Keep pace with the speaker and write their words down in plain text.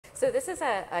So this is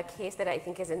a case that I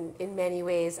think is in many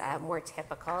ways more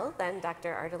typical than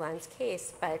Dr. Ardalan's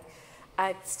case, but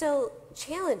still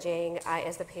challenging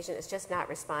as the patient is just not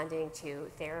responding to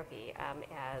therapy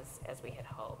as we had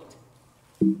hoped.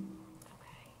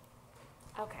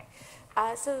 Okay.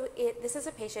 So this is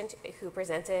a patient who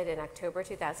presented in October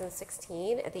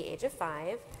 2016 at the age of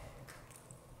 5.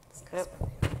 Oh,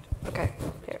 okay.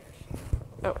 Here.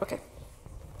 Oh, okay.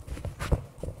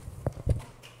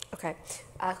 Okay.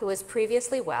 Who was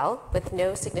previously well with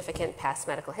no significant past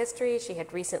medical history. She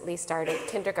had recently started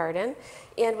kindergarten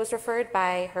and was referred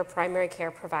by her primary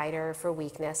care provider for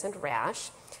weakness and rash.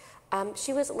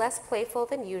 She was less playful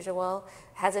than usual,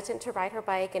 hesitant to ride her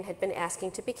bike, and had been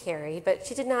asking to be carried, but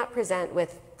she did not present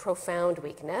with profound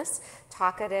weakness.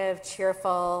 Talkative,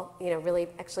 cheerful, really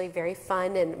actually very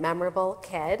fun and memorable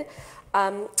kid.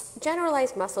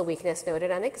 Generalized muscle weakness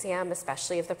noted on exam,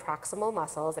 especially of the proximal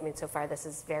muscles. I mean, so far this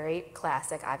is very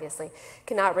classic, obviously.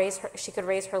 She could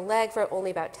raise her leg for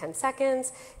only about 10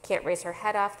 seconds, can't raise her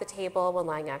head off the table when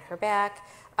lying on her back.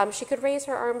 She could raise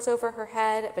her arms over her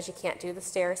head, but she can't do the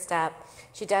stair step.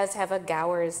 She does have a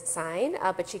Gower's sign,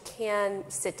 but she can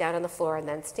sit down on the floor and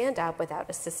then stand up without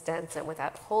assistance and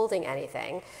without holding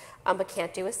anything, but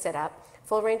can't do a sit-up.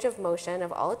 Full range of motion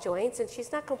of all joints, and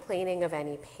she's not complaining of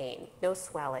any pain, no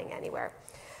swelling anywhere.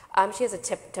 She has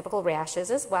typical rashes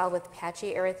as well, with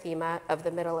patchy erythema of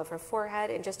the middle of her forehead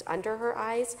and just under her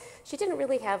eyes. She didn't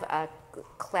really have a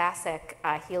classic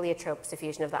heliotrope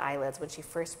diffusion of the eyelids when she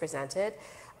first presented.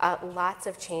 Lots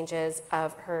of changes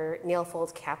of her nail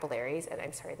fold capillaries, and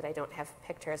I'm sorry that I don't have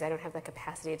pictures. I don't have the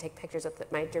capacity to take pictures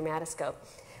with my dermatoscope.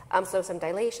 So some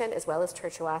dilation as well as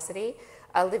tortuosity.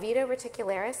 Livedo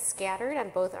reticularis scattered on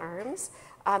both arms,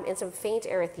 and some faint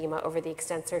erythema over the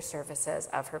extensor surfaces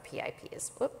of her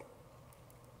PIPs. Whoop.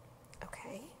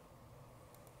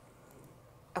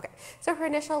 Okay, so her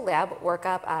initial lab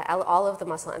workup, all of the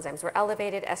muscle enzymes were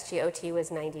elevated. SGOT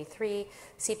was 93,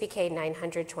 CPK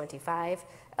 925,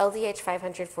 LDH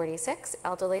 546,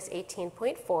 aldolase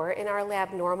 18.4. In our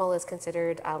lab, normal is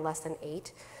considered less than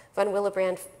 8. Von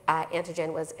Willebrand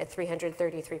antigen was at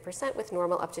 333% with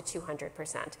normal up to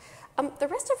 200%. The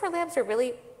rest of her labs are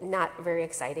really not very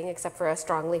exciting except for a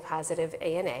strongly positive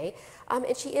ANA,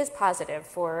 and she is positive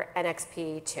for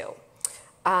NXP2.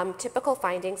 Typical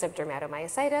findings of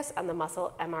dermatomyositis on the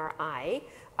muscle MRI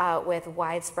with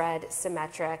widespread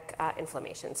symmetric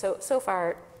inflammation. So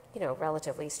far,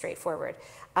 relatively straightforward.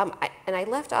 And I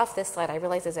left off this slide. I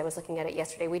realized as I was looking at it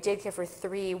yesterday, we did give her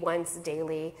 3 once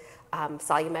daily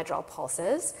solumedrol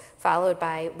pulses, followed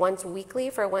by once weekly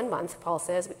for 1 month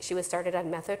pulses. She was started on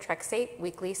methotrexate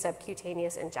weekly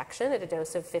subcutaneous injection at a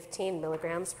dose of 15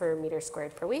 milligrams per meter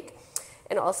squared per week,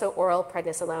 and also oral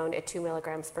prednisolone at 2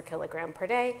 milligrams per kilogram per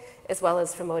day, as well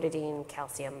as famotidine,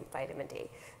 calcium, vitamin D.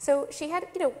 So she had,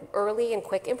 early and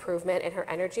quick improvement in her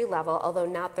energy level, although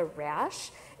not the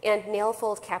rash, and nail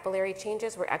fold capillary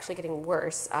changes were actually getting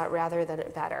worse rather than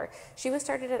better. She was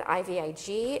started at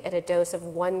IVIG at a dose of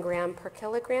 1 gram per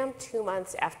kilogram 2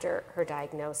 months after her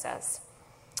diagnosis.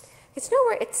 It's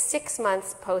nowhere, it's 6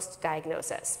 months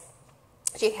post-diagnosis.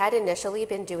 She had initially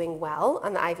been doing well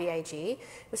on the IVIG,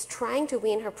 was trying to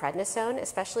wean her prednisone,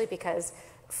 especially because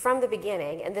from the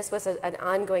beginning, and this was an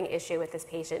ongoing issue with this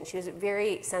patient, she was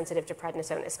very sensitive to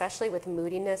prednisone, especially with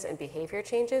moodiness and behavior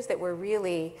changes that were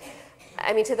really,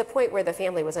 to the point where the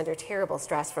family was under terrible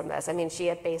stress from this. She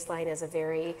at baseline is a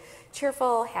very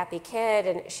cheerful, happy kid,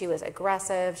 and she was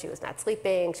aggressive, she was not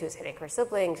sleeping, she was hitting her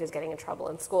siblings, she was getting in trouble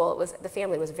in school. The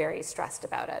family was very stressed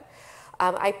about it.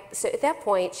 So at that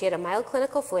point, she had a mild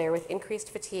clinical flare with increased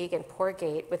fatigue and poor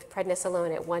gait with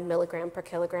prednisolone at 1 milligram per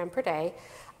kilogram per day.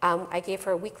 I gave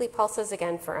her weekly pulses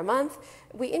again for a month.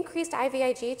 We increased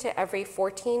IVIG to every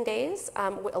 14 days,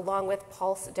 along with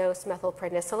pulse dose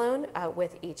methylprednisolone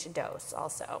with each dose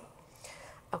also.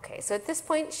 Okay, so at this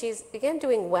point, she's again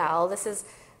doing well.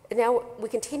 Now we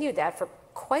continued that for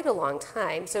quite a long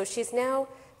time. So she's now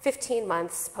 15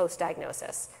 months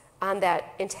post-diagnosis on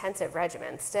that intensive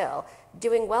regimen still,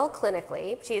 doing well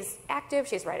clinically. She's active,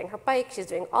 she's riding her bike, she's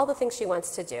doing all the things she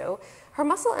wants to do. Her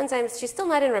muscle enzymes, she's still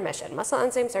not in remission. Muscle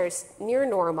enzymes are near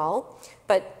normal,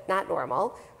 but not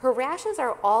normal. Her rashes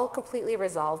are all completely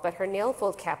resolved, but her nail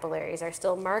fold capillaries are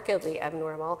still markedly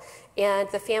abnormal. And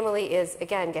the family is,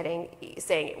 again,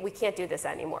 saying, we can't do this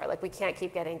anymore. We can't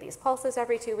keep getting these pulses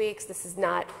every 2 weeks. This is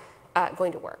not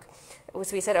going to work.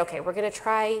 So we said, okay, we're going to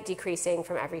try decreasing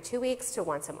from every 2 weeks to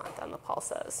once a month on the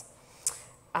pulses.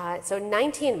 So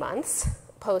 19 months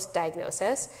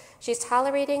post-diagnosis. She's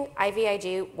tolerating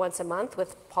IVIG once a month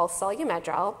with pulse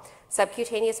solumedrol,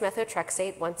 subcutaneous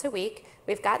methotrexate once a week.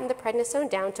 We've gotten the prednisone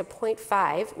down to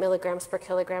 0.5 milligrams per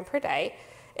kilogram per day.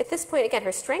 At this point, again,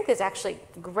 her strength is actually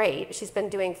great. She's been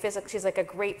doing she's like a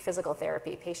great physical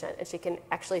therapy patient, and she can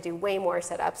actually do way more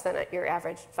sit-ups than your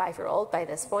average 5-year-old by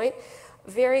this point.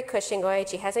 Very Cushingoid.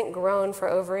 She hasn't grown for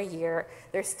over a year.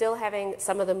 They're still having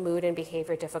some of the mood and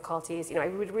behavior difficulties. I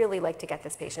would really like to get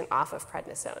this patient off of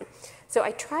prednisone. So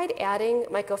I tried adding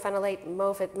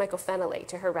mycophenolate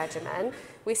to her regimen.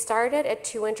 We started at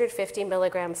 250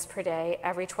 milligrams per day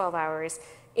every 12 hours,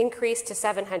 increased to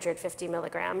 750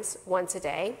 milligrams once a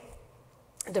day,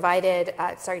 divided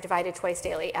twice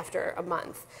daily after a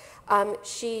month.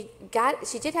 She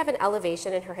did have an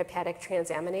elevation in her hepatic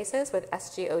transaminases with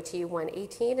SGOT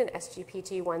 118 and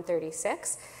SGPT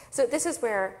 136. So this is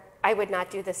where I would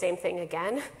not do the same thing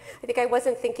again. I think I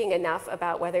wasn't thinking enough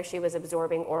about whether she was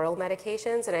absorbing oral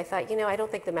medications, and I thought, I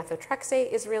don't think the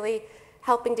methotrexate is really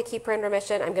helping to keep her in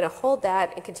remission. I'm going to hold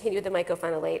that and continue the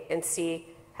mycophenolate and see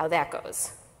how that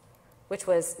goes, which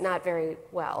was not very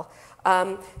well.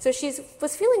 So she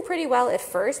was feeling pretty well at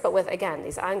first, but with, again,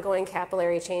 these ongoing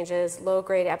capillary changes,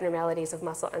 low-grade abnormalities of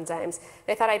muscle enzymes,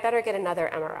 they thought I'd better get another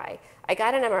MRI. I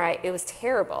got an MRI. It was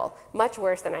terrible, much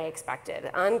worse than I expected.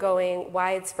 Ongoing,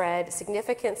 widespread,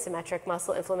 significant symmetric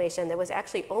muscle inflammation that was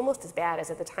actually almost as bad as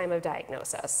at the time of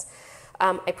diagnosis.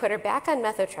 I put her back on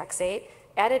methotrexate,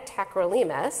 added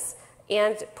tacrolimus,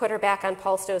 and put her back on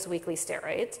pulse dose weekly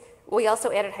steroids. We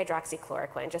also added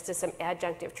hydroxychloroquine just as some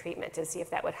adjunctive treatment to see if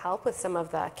that would help with some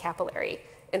of the capillary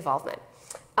involvement.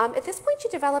 At this point, she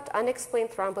developed unexplained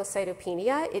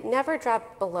thrombocytopenia. It never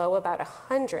dropped below about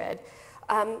 100.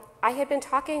 I had been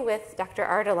talking with Dr.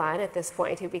 Ardalan at this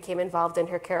point, who became involved in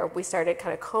her care. We started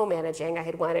kind of co-managing. I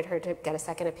had wanted her to get a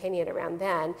second opinion around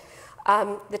then.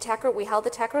 We held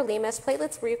the tacrolimus.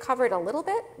 Platelets recovered a little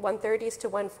bit, 130s to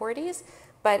 140s,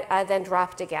 but then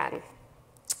dropped again.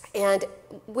 And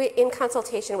in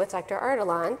consultation with Dr.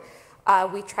 Ardalan,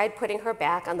 we tried putting her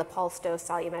back on the pulse dose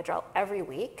solumedrol every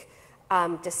week.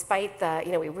 Despite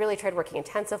we really tried working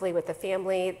intensively with the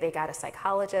family. They got a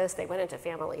psychologist. They went into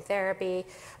family therapy.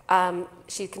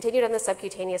 She continued on the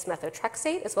subcutaneous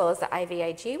methotrexate as well as the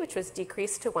IVIG, which was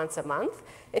decreased to once a month.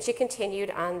 And she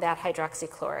continued on that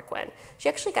hydroxychloroquine. She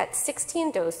actually got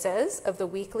 16 doses of the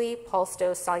weekly pulse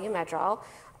dose solumedrol.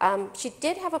 She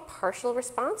did have a partial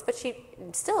response, but she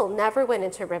still never went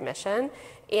into remission.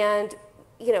 And,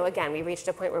 again, we reached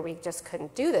a point where we just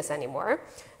couldn't do this anymore.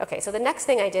 Okay, so the next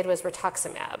thing I did was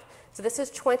rituximab. So this is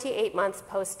 28 months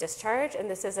post-discharge, and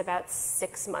this is about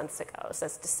 6 months ago. So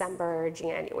that's December,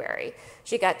 January.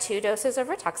 She got 2 doses of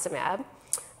rituximab,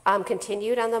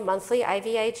 continued on the monthly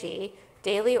IVIG,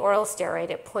 daily oral steroid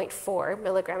at 0.4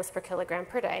 milligrams per kilogram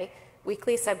per day,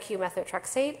 weekly sub-Q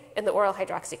methotrexate, and the oral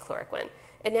hydroxychloroquine.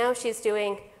 And now she's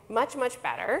doing much, much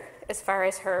better as far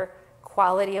as her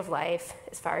quality of life,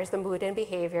 as far as the mood and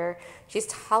behavior. She's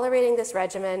tolerating this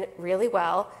regimen really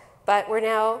well, but we're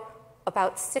now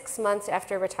about 6 months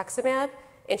after rituximab,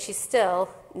 and she's still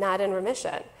not in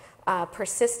remission.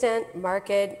 Persistent,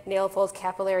 marked nail fold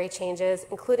capillary changes,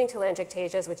 including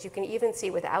telangiectasias, which you can even see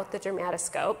without the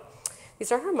dermatoscope.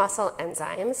 These are her muscle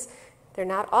enzymes. They're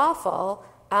not awful,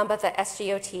 but the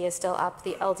SGOT is still up,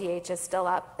 the LDH is still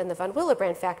up, and the von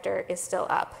Willebrand factor is still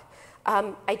up.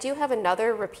 I do have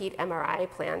another repeat MRI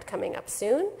planned coming up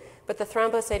soon, but the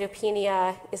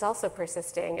thrombocytopenia is also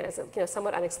persisting and is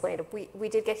somewhat unexplained. We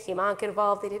did get hem-onc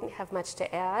involved. They didn't have much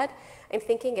to add. I'm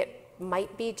thinking it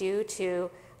might be due to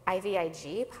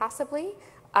IVIG, possibly.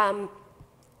 The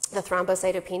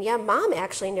thrombocytopenia. Mom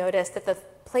actually noticed that the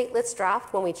platelets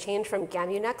dropped when we changed from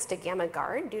Gamunex to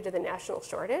Gamagard due to the national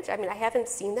shortage. I mean, I haven't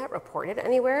seen that reported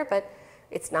anywhere, but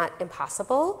it's not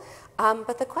impossible.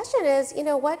 But the question is,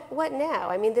 what now?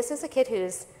 I mean, this is a kid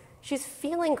she's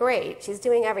feeling great. She's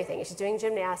doing everything. She's doing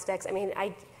gymnastics. I mean,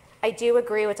 I do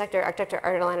agree with Dr.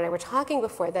 Ardalan and I were talking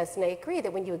before this, and I agree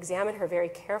that when you examine her very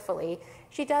carefully,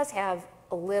 she does have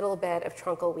a little bit of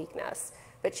truncal weakness.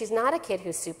 But she's not a kid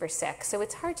who's super sick, so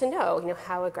it's hard to know,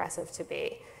 how aggressive to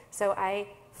be. So I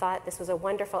thought this was a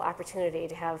wonderful opportunity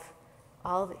to have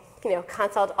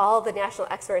consult all the national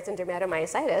experts in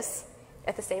dermatomyositis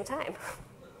at the same time.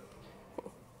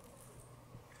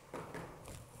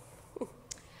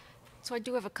 So I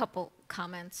do have a couple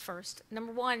comments first.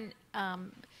 Number one,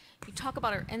 you talk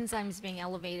about our enzymes being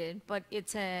elevated, but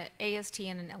it's a AST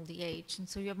and an LDH, and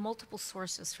so you have multiple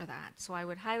sources for that. So I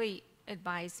would highly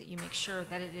advise that you make sure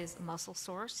that it is a muscle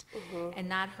source and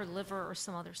not her liver or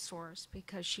some other source,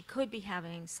 because she could be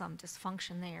having some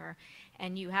dysfunction there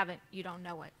and you don't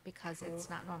know it because it's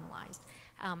not normalized.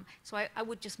 So I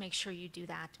would just make sure you do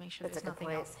that to make sure That's a there's good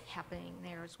nothing point. else happening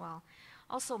there as well.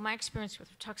 Also, my experience with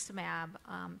rituximab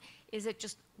is that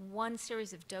just one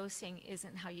series of dosing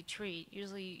isn't how you treat.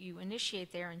 Usually you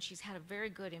initiate there and she's had a very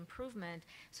good improvement,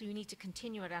 so you need to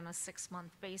continue it on a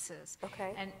 6-month basis.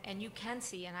 Okay. And you can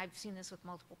see, and I've seen this with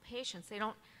multiple patients, they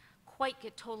don't quite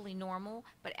get totally normal,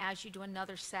 but as you do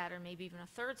another set or maybe even a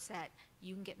third set,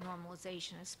 you can get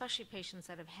normalization, especially patients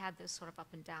that have had this sort of up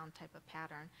and down type of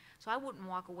pattern. So I wouldn't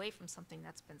walk away from something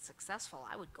that's been successful.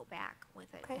 I would go back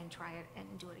with it Okay. and try it and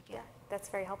do it again. Yeah, that's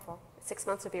very helpful. 6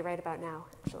 months would be right about now,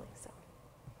 actually.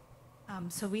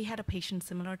 So we had a patient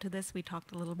similar to this. We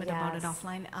talked a little bit about it Yes.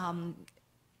 offline.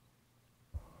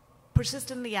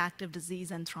 Persistently active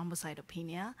disease and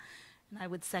thrombocytopenia. And I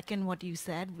would second what you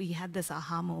said. We had this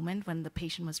aha moment when the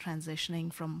patient was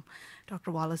transitioning from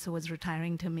Dr. Wallace, who was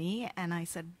retiring, to me. And I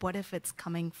said, what if it's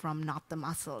coming from not the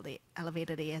muscle, the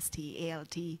elevated AST,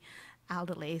 ALT,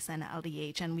 aldolase, and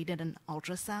LDH? And we did an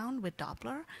ultrasound with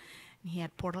Doppler. And he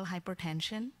had portal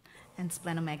hypertension and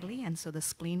splenomegaly. And so the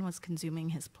spleen was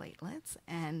consuming his platelets.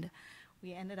 And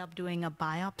we ended up doing a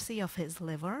biopsy of his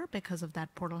liver because of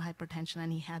that portal hypertension.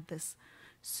 And he had this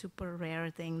super rare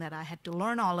thing that I had to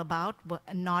learn all about,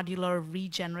 nodular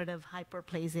regenerative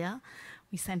hyperplasia.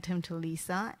 We sent him to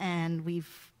Lisa, and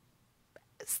we've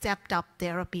stepped up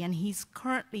therapy, and he's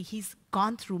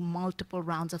gone through multiple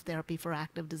rounds of therapy for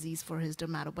active disease for his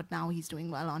dermato, but now he's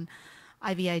doing well on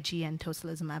IVIG and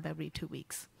tocilizumab every 2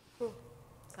 weeks. So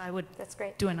I would That's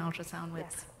great. do an ultrasound with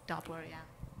Yes. Doppler, yeah.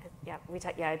 Yeah,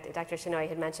 Dr. Shinoy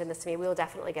had mentioned this to me. We will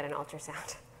definitely get an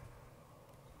ultrasound.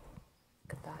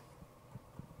 Good thought.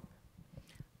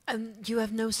 You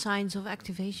have no signs of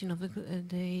activation of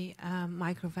the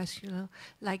microvascular,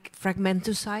 like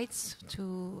fragmentocytes,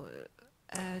 to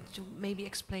maybe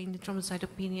explain the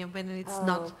thrombocytopenia when it's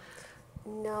not.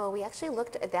 No, we actually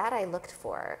looked at that. I looked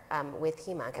for with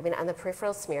HEMONC. I mean, on the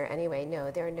peripheral smear anyway.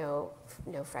 No, there are no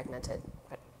fragmented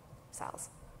cells.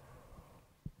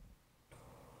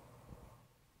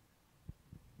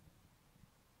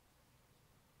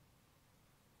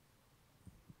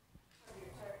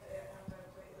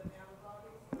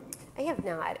 I have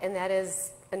not, and that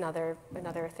is another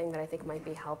thing that I think might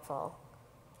be helpful.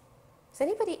 Have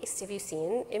you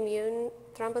seen immune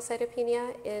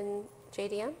thrombocytopenia in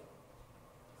JDM? I've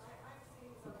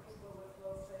seen some people with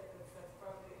low platelets that's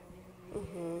probably immune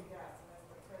mediated, yes, and as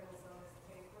the prednisone is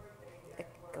tapered, they It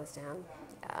get goes down.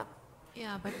 Yeah.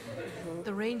 Yeah, but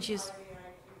the range is.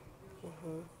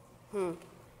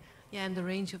 Yeah, and the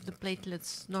range of the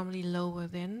platelets normally lower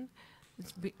than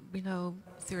it's below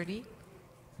 30.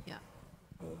 Yeah.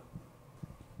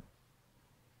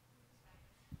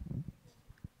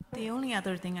 The only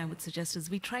other thing I would suggest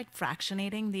is we tried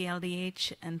fractionating the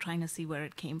LDH and trying to see where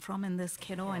it came from in this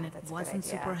kiddo, and it that's a good wasn't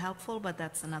idea. super helpful, but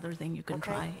that's another thing you can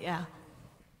Okay. try. Yeah.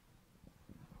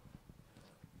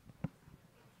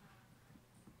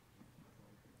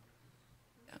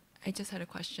 I just had a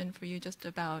question for you just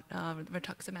about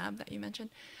rituximab that you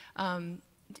mentioned.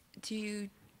 Do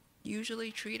you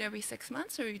usually treat every 6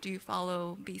 months, or do you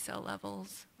follow B cell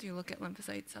levels? Do you look at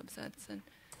lymphocyte subsets? And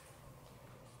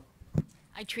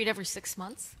I treat every 6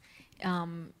 months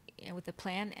with the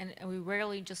plan, and we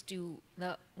rarely just do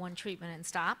the one treatment and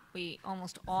stop. We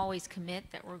almost always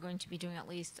commit that we're going to be doing at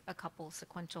least a couple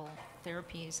sequential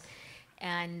therapies,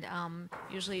 and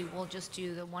usually we'll just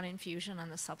do the one infusion on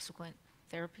the subsequent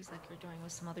therapies like you're doing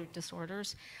with some other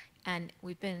disorders, and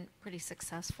we've been pretty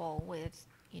successful with,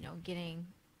 getting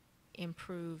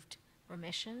improved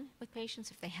remission with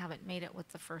patients if they haven't made it with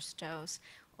the first dose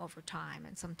over time.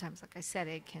 And sometimes, like I said,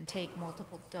 it can take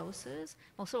multiple doses,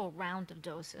 also a round of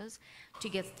doses, to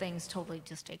get things totally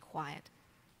just stay quiet.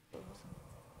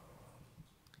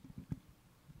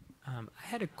 I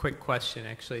had a quick question,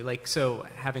 actually. So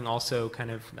having also kind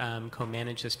of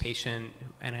co-managed this patient,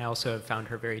 and I also have found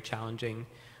her very challenging,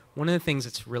 one of the things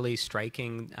that's really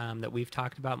striking that we've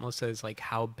talked about, Melissa, is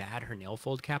how bad her nail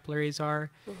fold capillaries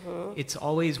are. Mm-hmm. It's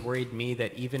always worried me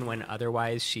that even when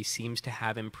otherwise she seems to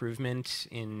have improvement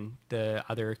in the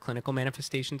other clinical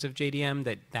manifestations of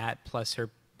JDM, that plus her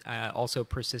also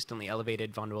persistently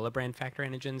elevated von Willebrand factor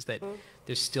antigens, that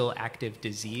there's still active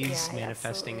disease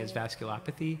manifesting as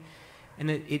vasculopathy. And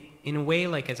it in a way,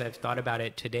 as I've thought about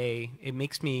it today, it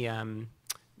makes me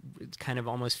kind of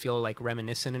almost feel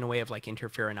reminiscent in a way of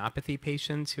interferonopathy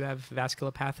patients who have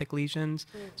vasculopathic lesions.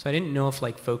 So I didn't know if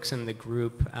folks in the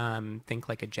group think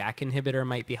a JAK inhibitor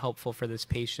might be helpful for this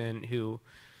patient who,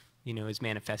 is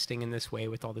manifesting in this way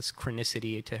with all this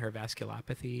chronicity to her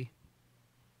vasculopathy.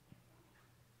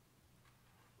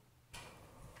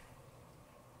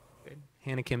 Good.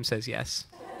 Hannah Kim says yes.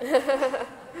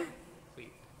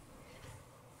 Please.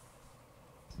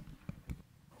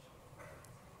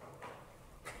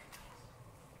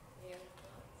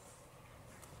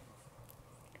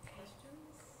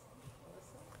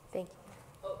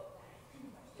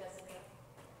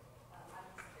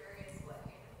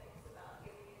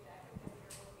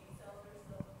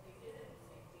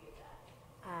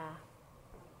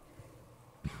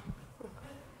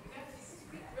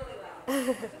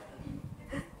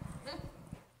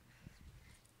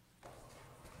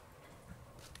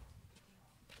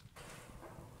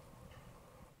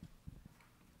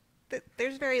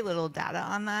 There's very little data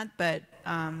on that, but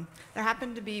there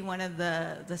happened to be one of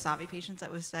the SAVI patients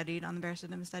that was studied on the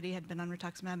baricitinib study had been on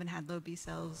rituximab and had low B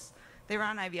cells. They were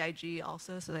on IVIG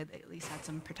also, so they at least had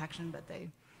some protection, but they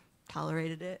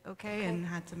tolerated it okay and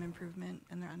had some improvement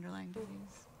in their underlying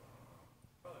disease.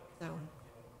 So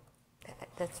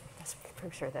That's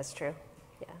I'm sure that's true.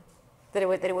 Yeah, that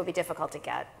it would be difficult to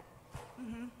get.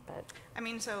 But I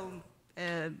mean, so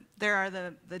there are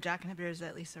the JAK inhibitors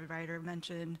that Lisa Ryder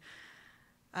mentioned,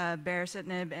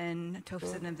 baricitinib and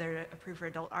tofacitinib. They're approved for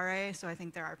adult RA, so I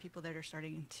think there are people that are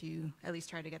starting to at least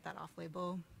try to get that off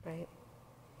label. right,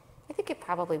 I think it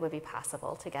probably would be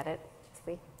possible to get it if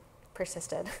we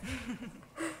persisted.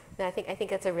 No, I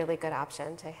think it's a really good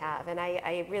option to have, and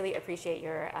I really appreciate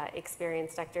your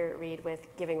experience, Dr. Reed, with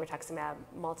giving rituximab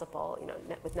multiple,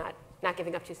 with not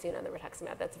giving up too soon on the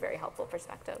rituximab. That's a very helpful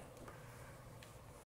perspective.